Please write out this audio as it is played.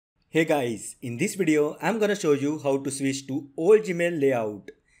Hey guys, in this video I'm gonna show you how to switch to old Gmail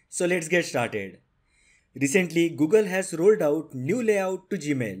layout. So let's get started. Recently Google has rolled out new layout to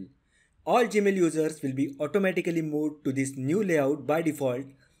Gmail. All Gmail users will be automatically moved to this new layout by default,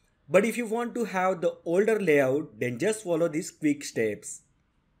 but if you want to have the older layout then just follow these quick steps.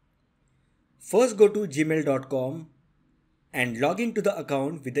 First go to gmail.com and log into the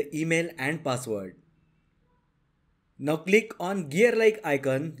account with the email and password. Now click on gear-like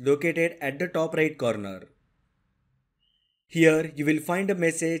icon located at the top right corner. Here you will find a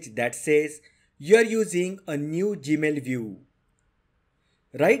message that says you are using a new Gmail view.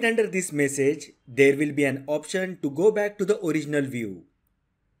 Right under this message, there will be an option to go back to the original view.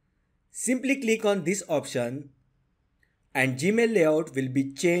 Simply click on this option and Gmail layout will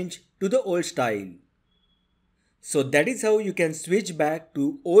be changed to the old style. So that is how you can switch back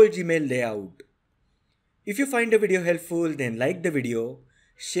to old Gmail layout. If you find the video helpful, then like the video,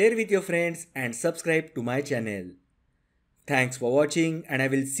 share with your friends and subscribe to my channel. Thanks for watching and I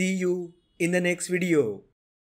will see you in the next video.